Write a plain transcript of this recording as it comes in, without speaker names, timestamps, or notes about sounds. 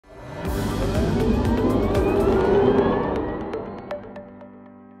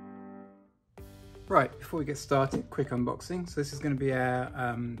Right, before we get started, quick unboxing. So this is going to be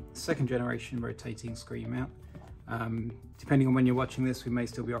our second generation rotating screen mount. Depending on when you're watching this, we may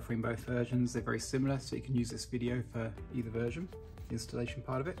still be offering both versions. They're very similar, so you can use this video for either version, the installation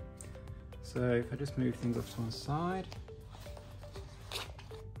part of it. So if I just move things off to one side.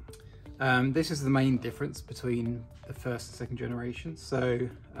 This is the main difference between the first and second generation. So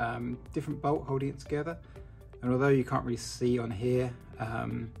different bolt holding it together. And although you can't really see on here,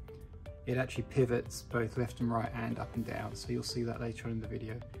 it actually pivots both left and right and up and down. So you'll see that later on in the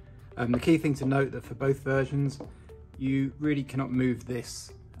video. The key thing to note that for both versions, you really cannot move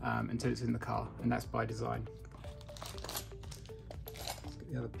this until it's in the car, and that's by design. Let's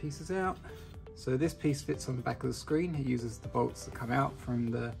get the other pieces out. So this piece fits on the back of the screen. It uses the bolts that come out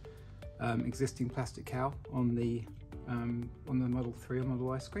from the existing plastic cowl on the Model 3 or Model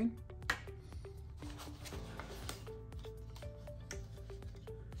Y screen.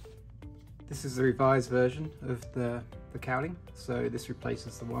 This is the revised version of the cowling, so this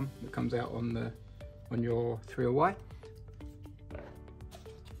replaces the one that comes out on your 3 or Y.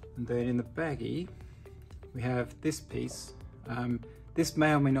 And then in the baggie, we have this piece. This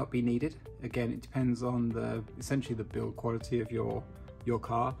may or may not be needed. Again, it depends on essentially the build quality of your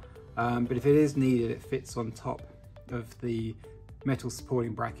car. But if it is needed, it fits on top of the metal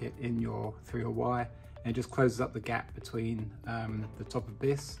supporting bracket in your 3 or Y, and it just closes up the gap between the top of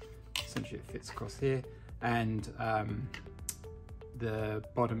this. Essentially it fits across here, and the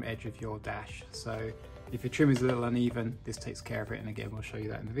bottom edge of your dash. So if your trim is a little uneven, this takes care of it, and again we'll show you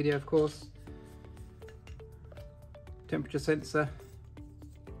that in the video, of course. Temperature sensor.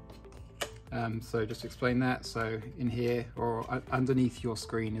 So just to explain that, so in here or underneath your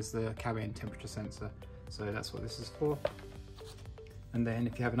screen is the cabin temperature sensor, so that's what this is for. And then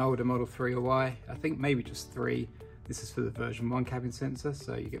if you have an older Model 3 or Y, I think maybe just 3, this is for the version 1 cabin sensor,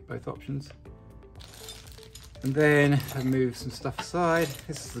 so you get both options. And then I move some stuff aside.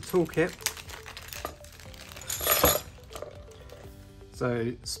 This is the toolkit.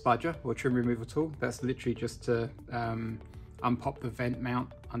 So spudger or trim removal tool, that's literally just to unpop the vent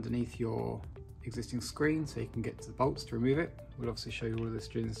mount underneath your existing screen so you can get to the bolts to remove it. We'll obviously show you all of this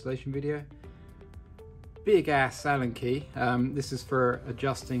during the installation video. Big ass Allen key. This is for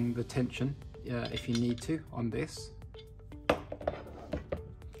adjusting the tension if you need to on this.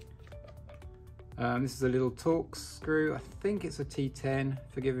 This is a little Torx screw. I think it's a T10,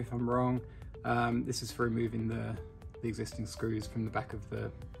 forgive me if I'm wrong. This is for removing the existing screws from the back of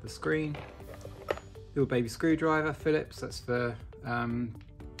the screen. Little baby screwdriver, Phillips, that's for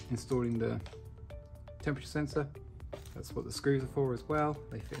installing the temperature sensor. That's what the screws are for as well,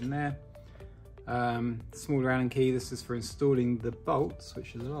 they fit in there. Smaller Allen key, this is for installing the bolts,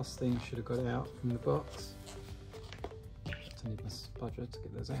 which is the last thing I should have got out from the box. I need my spudger to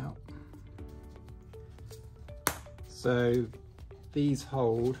get those out. So these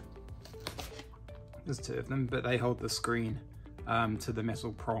hold, there's 2 of them, but they hold the screen to the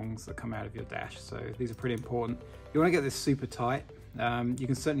metal prongs that come out of your dash. So these are pretty important. You want to get this super tight. You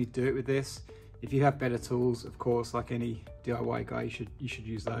can certainly do it with this. If you have better tools, of course, like any DIY guy, you should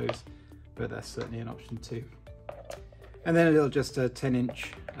use those, but that's certainly an option too. And then a little, just a 10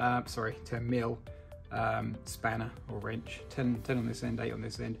 mil spanner or wrench, 10 on this end, 8 on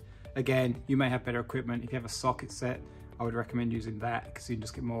this end. Again, you may have better equipment. If you have a socket set, I would recommend using that because you can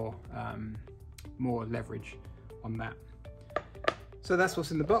just get more leverage on that. So that's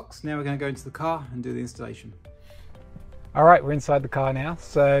what's in the box. Now we're going to go into the car and do the installation. All right, we're inside the car now.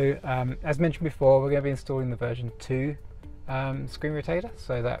 So as mentioned before, we're going to be installing the version 2 screen rotator,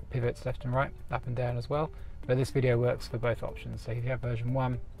 so that pivots left and right, up and down as well. But this video works for both options. So if you have version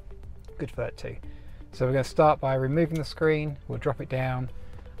 1, good for that too. So we're going to start by removing the screen. We'll drop it down.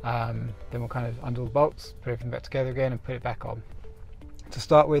 Then we'll kind of undo the bolts, put everything back together again and put it back on. To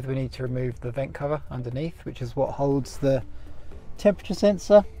start with, we need to remove the vent cover underneath, which is what holds the temperature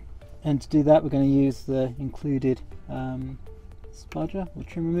sensor, and to do that we're going to use the included spudger or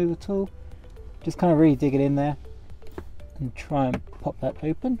trim removal tool. Just kind of really dig it in there and try and pop that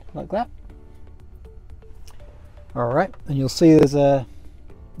open like that. Alright, and you'll see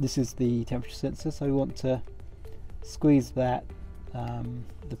this is the temperature sensor, so we want to squeeze that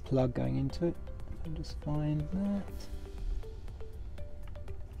the plug going into it. I'll just find that.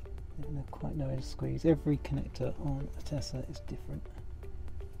 I don't quite know how to squeeze. Every connector on a Tesla is different.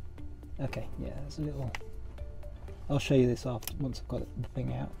 Okay, yeah, there's a little. I'll show you this after once I've got the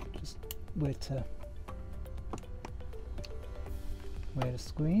thing out. Just where to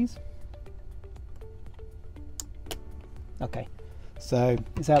squeeze. Okay, so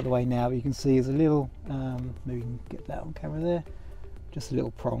it's out of the way now. But you can see there's a little. Maybe you can get that on camera there. Just a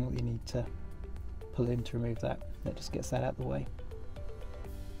little prong that you need to pull in to remove that. That just gets that out of the way.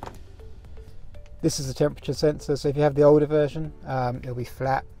 This is a temperature sensor, so if you have the older version, it'll be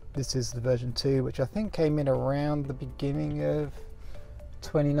flat. This is the version 2, which I think came in around the beginning of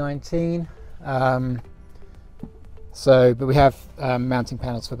 2019. But we have mounting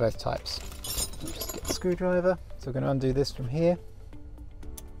panels for both types. I'll just get the screwdriver. So we're going to undo this from here.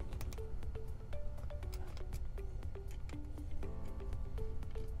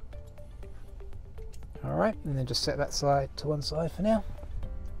 All right, and then just set that side to one side for now.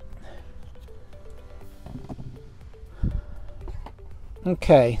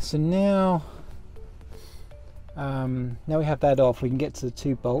 Okay, so now we have that off, we can get to the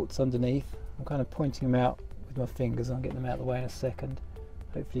 2 bolts underneath. I'm kind of pointing them out with my fingers. I'll get them out of the way in a second.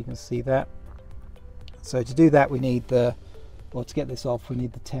 Hopefully you can see that. So to do that we need to get this off, we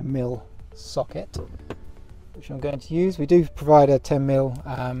need the 10mm socket, which I'm going to use. We do provide a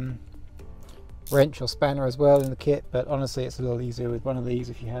 10mm wrench or spanner as well in the kit, but honestly it's a little easier with one of these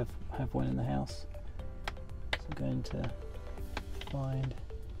if you have one in the house. So I'm going to turn it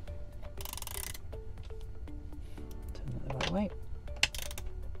the right way.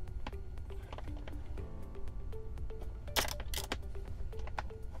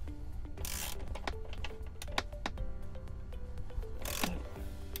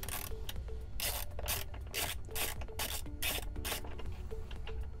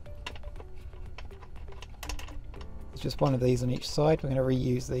 There's just one of these on each side. We're going to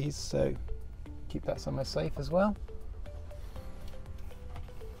reuse these, so keep that somewhere safe as well.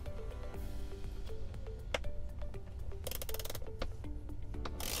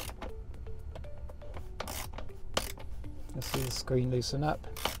 See the screen loosen up.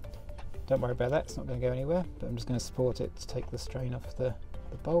 Don't worry about that, it's not going to go anywhere, but I'm just going to support it to take the strain off the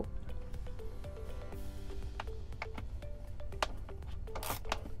bolt.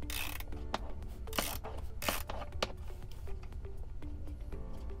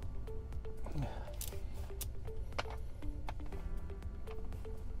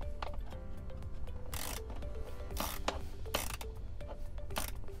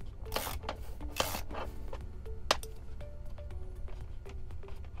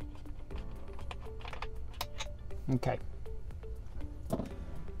 Okay,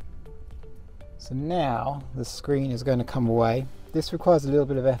 so now the screen is going to come away. This requires a little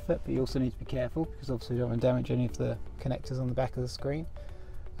bit of effort, but you also need to be careful because obviously you don't want to damage any of the connectors on the back of the screen.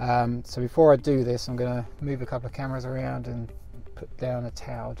 So before I do this, I'm going to move a couple of cameras around and put down a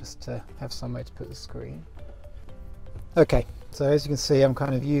towel just to have somewhere to put the screen. Okay, so as you can see, I'm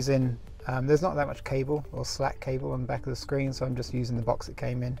kind of using, there's not that much cable or slack cable on the back of the screen, so I'm just using the box it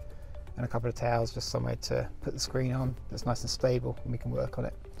came in and a couple of towels, just somewhere to put the screen on that's nice and stable and we can work on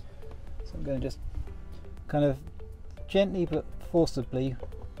it. So I'm going to just kind of gently but forcibly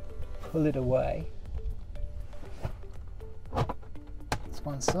pull it away. That's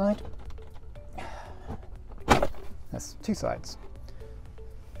one side. That's 2 sides.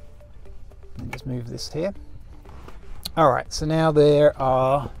 And just move this here. Alright, so now there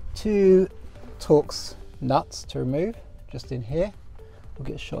are 2 Torx nuts to remove just in here. We'll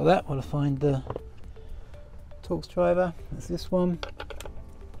get a shot of that while I find the Torx driver. There's this one.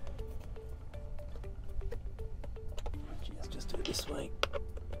 Let's just do it this way.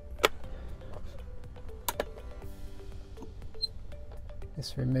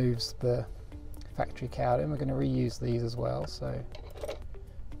 This removes the factory cowling. We're going to reuse these as well, so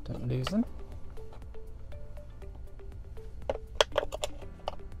don't lose them.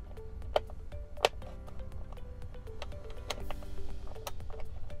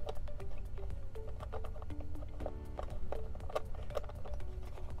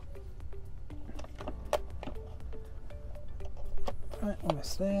 Right,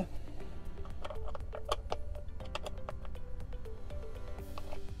 almost there.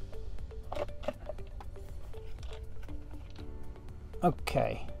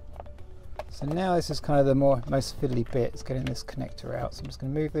 Okay, so now this is kind of the most fiddly bit, it's getting this connector out. So I'm just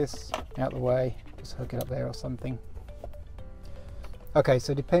going to move this out of the way, just hook it up there or something. Okay,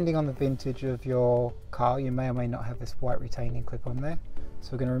 so depending on the vintage of your car, you may or may not have this white retaining clip on there.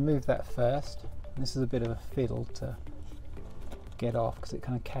 So we're going to remove that first. And this is a bit of a fiddle to get off because it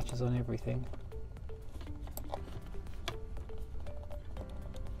kind of catches on everything.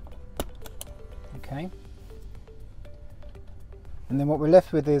 Okay. And then what we're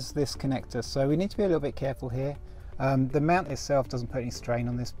left with is this connector. So we need to be a little bit careful here. The mount itself doesn't put any strain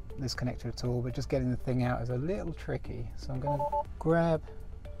on this connector at all, but just getting the thing out is a little tricky. So I'm going to grab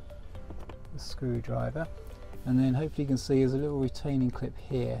the screwdriver, and then hopefully you can see there's a little retaining clip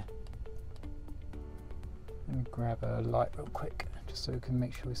here. Let me grab a light real quick, just so we can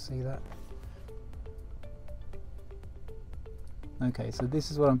make sure we see that. Okay, so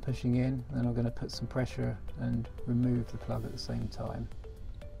this is what I'm pushing in, then I'm going to put some pressure and remove the plug at the same time.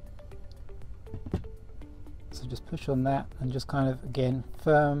 So just push on that and just kind of, again,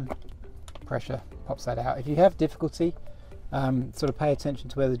 firm pressure pops that out. If you have difficulty, sort of pay attention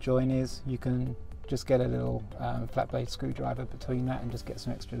to where the joint is. You can just get a little flat blade screwdriver between that and just get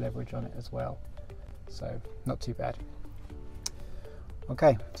some extra leverage on it as well. So not too bad.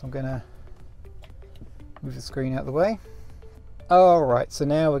 Okay, so I'm going to move the screen out of the way. Alright, so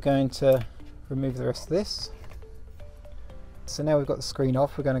now we're going to remove the rest of this. So now we've got the screen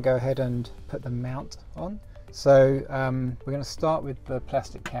off, we're going to go ahead and put the mount on. So we're going to start with the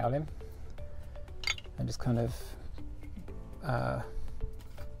plastic cowling and just kind of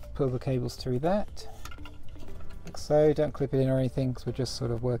pull the cables through that, like so. Don't clip it in or anything because we're just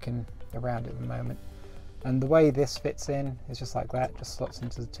sort of working around it at the moment. And the way this fits in is just like that, just slots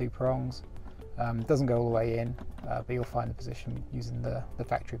into the two prongs. It doesn't go all the way in, but you'll find the position using the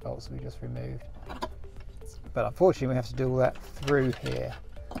factory bolts we just removed. But unfortunately we have to do all that through here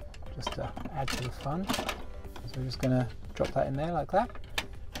just to add to the fun. So we're just going to drop that in there like that.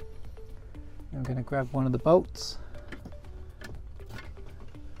 I'm going to grab one of the bolts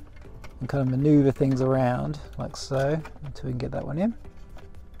and kind of maneuver things around like so until we can get that one in.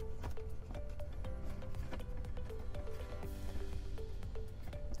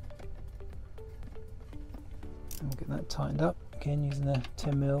 And we'll get that tightened up again using a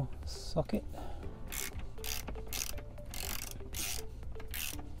 10mm socket.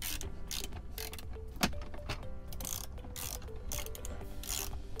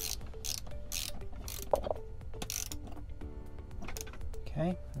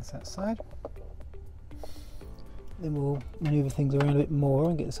 Okay, that's that side. Then we'll maneuver things around a bit more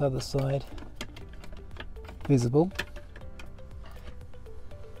and get this other side visible.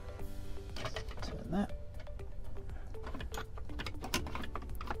 Turn that.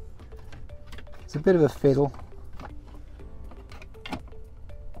 It's a bit of a fiddle,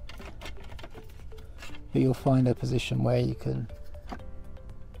 but you'll find a position where you can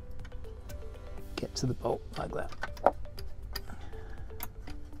get to the bolt like that.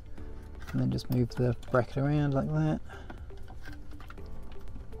 And then just move the bracket around like that.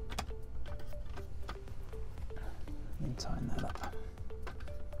 And tighten that up.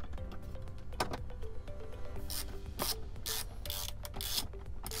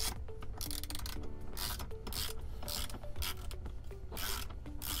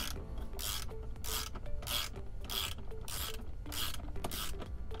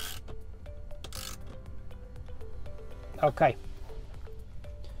 Okay.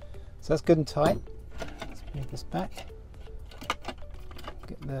 So that's good and tight. Let's move this back.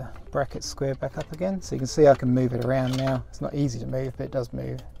 Get the bracket squared back up again. So you can see I can move it around now. It's not easy to move, but it does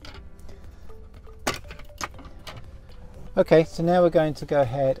move. Okay, so now we're going to go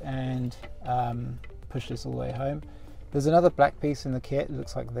ahead and push this all the way home. There's another black piece in the kit. It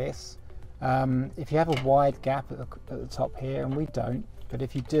looks like this. If you have a wide gap at the top here, and we don't, but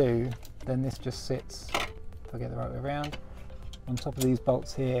if you do, then this just sits, if I get the right way around, on top of these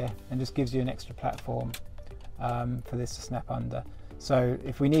bolts here, and just gives you an extra platform for this to snap under. So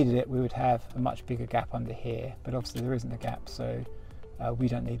if we needed it, we would have a much bigger gap under here, but obviously there isn't a gap, so we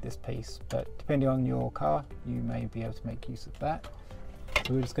don't need this piece. But depending on your car, you may be able to make use of that.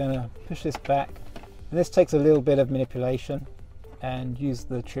 So we're just going to push this back, and this takes a little bit of manipulation, and use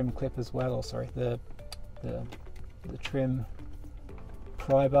the trim clip as well, or sorry, the trim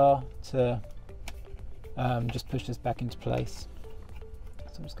pry bar to just push this back into place.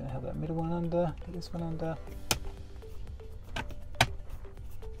 So I'm just going to have that middle one under, get this one under.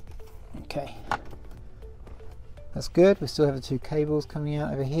 Okay, that's good. We still have the two cables coming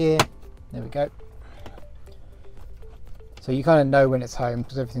out over here. There we go. So you kind of know when it's home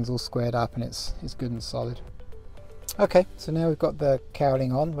because everything's all squared up and it's good and solid. Okay, so now we've got the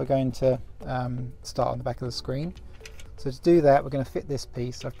cowling on. We're going to start on the back of the screen. So to do that, we're going to fit this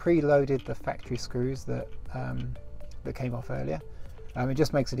piece. I've preloaded the factory screws that that came off earlier. It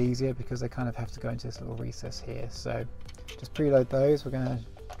just makes it easier because they kind of have to go into this little recess here. So just preload those. We're going to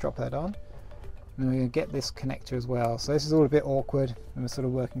drop that on. And we're going to get this connector as well. So this is all a bit awkward and we're sort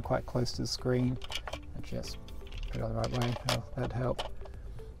of working quite close to the screen. And just put it on the right way. Oh, that'd help.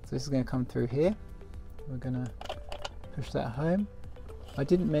 So this is going to come through here. We're going to push that home. I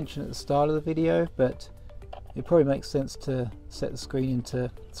didn't mention at the start of the video, but it probably makes sense to set the screen into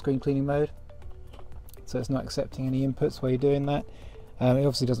screen cleaning mode, so it's not accepting any inputs while you're doing that. It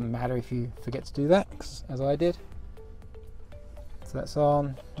obviously doesn't matter if you forget to do that, as I did. So that's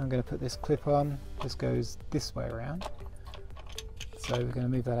on. I'm going to put this clip on. This goes this way around, so we're going to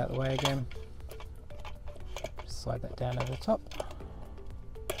move that out of the way again. Just slide that down over the top.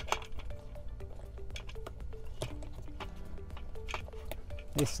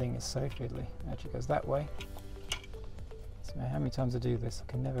 This thing is so fiddly. It actually goes that way. So how many times I do this,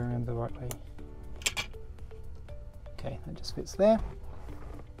 I can never remember the right way. Okay, that just fits there.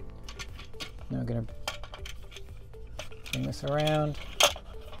 Now I'm going to bring this around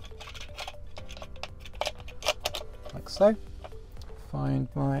like so. Find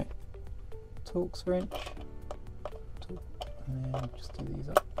my Torx wrench, and then just do these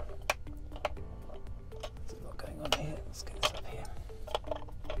up. There's a lot going on here. Let's get this up here.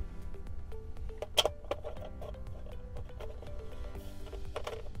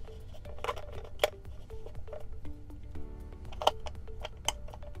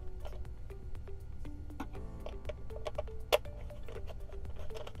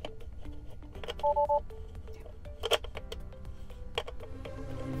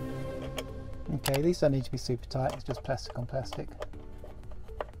 Okay, these don't need to be super tight, it's just plastic on plastic.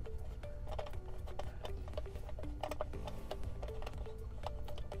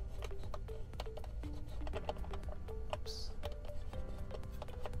 Oops.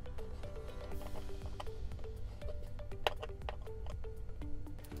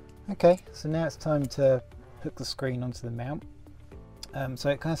 Okay, so now it's time to hook the screen onto the mount. So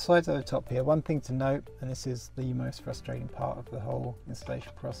it kind of slides over the top here. One thing to note, and this is the most frustrating part of the whole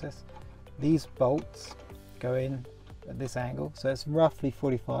installation process, these bolts go in at this angle, so it's roughly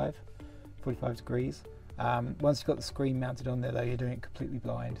 45 degrees. Once you've got the screen mounted on there though, you're doing it completely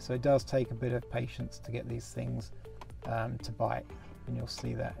blind, so it does take a bit of patience to get these things to bite, and you'll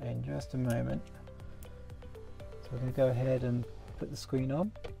see that in just a moment. So we're going to go ahead and put the screen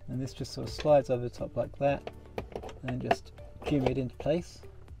on, and this just sort of slides over the top like that, and just jimmy it into place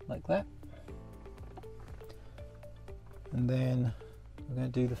like that. And then we're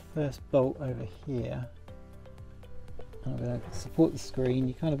going to do the first bolt over here. I'm going to support the screen.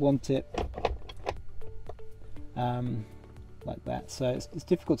 You kind of want it like that, so it's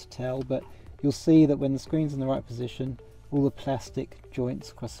difficult to tell, but you'll see that when the screen's in the right position, all the plastic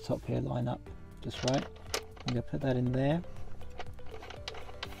joints across the top here line up just right. I'm going to put that in there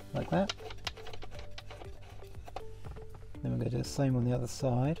like that. Then we're going to do the same on the other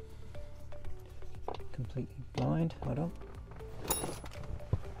side. Completely blind. Hold on.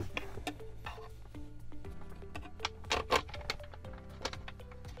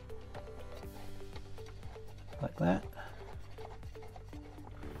 Like that.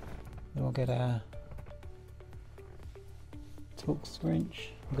 Then we'll get our Torx wrench.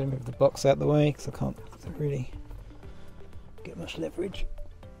 I'm going to move the box out of the way because I can't really get much leverage.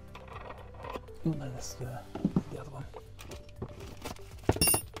 Oh no, that's the other one.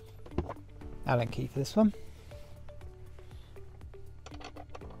 Allen key for this one.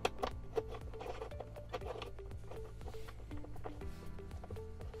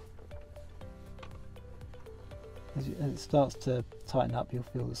 As it starts to tighten up, you'll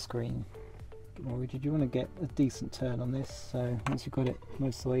feel the screen get more rigid. You want to get a decent turn on this, so once you've got it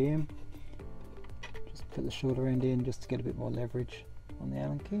most of the way in, just put the shoulder end in just to get a bit more leverage on the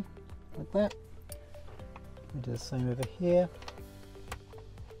Allen key, like that. We do the same over here.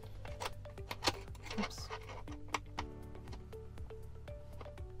 Oops.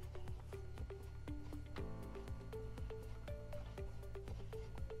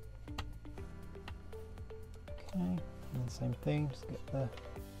 Okay, and the same thing, just get the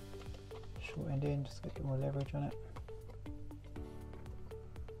short end in, just get a bit more leverage on it.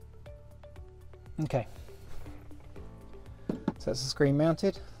 Okay, so that's the screen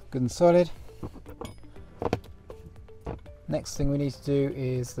mounted, good and solid. Next thing we need to do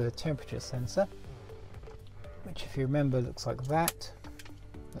is the temperature sensor, which if you remember looks like that.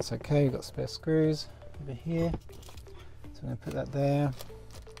 That's okay, we've got spare screws over here, so I'm going to put that there.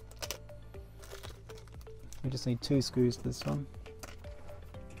 We just need 2 screws for this one.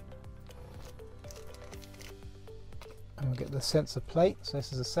 And we'll get the sensor plate, so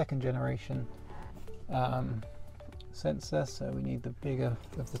this is a 2nd generation sensor, so we need the bigger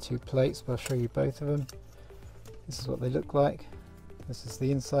of the 2 plates, but I'll show you both of them. This is what they look like. This is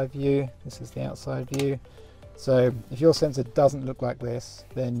the inside view, this is the outside view. So if your sensor doesn't look like this,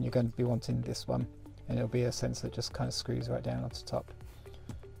 then you're going to be wanting this one, and it'll be a sensor that just kind of screws right down onto top.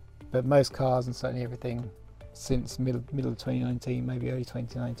 But most cars, and certainly everything since middle of 2019, maybe early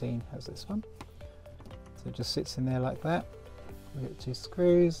 2019, has this one. So it just sits in there like that. We get 2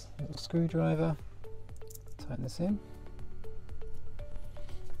 screws, a little screwdriver, tighten this in.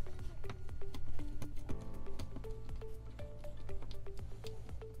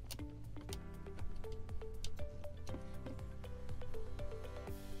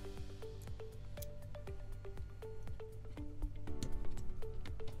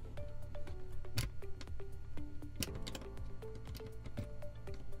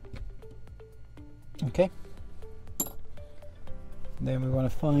 Okay. And then we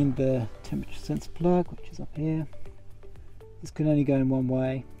want to find the temperature sensor plug, which is up here. This can only go in one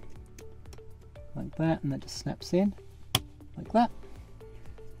way, like that, and that just snaps in, like that.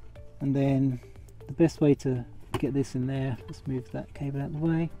 And then the best way to get this in there, let's move that cable out of the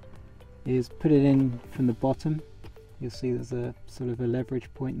way, is put it in from the bottom. You'll see there's a sort of a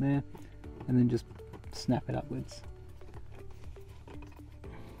leverage point there, and then just snap it upwards.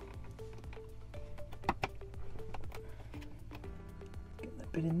 Get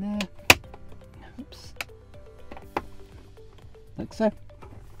that bit in there. Oops. Like so.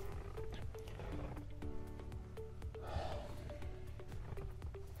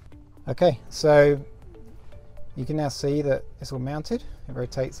 Okay, so you can now see that it's all mounted. It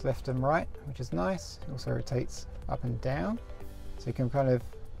rotates left and right, which is nice. It also rotates up and down, so you can kind of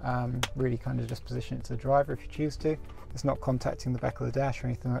really kind of just position it to the driver if you choose to. It's not contacting the back of the dash or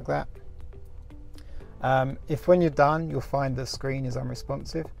anything like that. If when you're done you'll find the screen is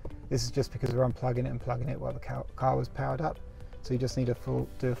unresponsive, this is just because we're unplugging it and plugging it while the car was powered up. So you just need to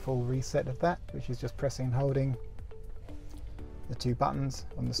do a full reset of that, which is just pressing and holding the two buttons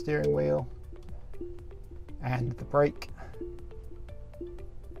on the steering wheel and the brake,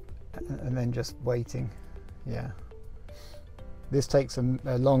 and then just waiting. Yeah, this takes a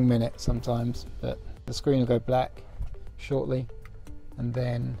long minute sometimes, but the screen will go black shortly, and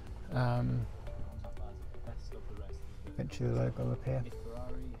then eventually the logo will appear.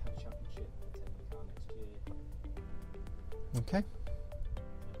 Okay.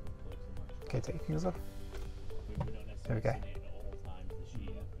 Okay, take your fingers off. There we go.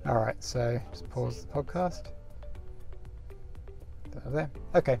 Alright, so just pause the podcast. There.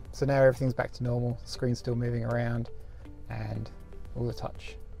 Okay, so now everything's back to normal. The screen's still moving around, and all the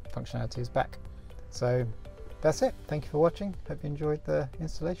touch functionality is back. So that's it. Thank you for watching. Hope you enjoyed the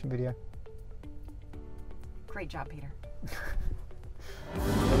installation video. Great job, Peter.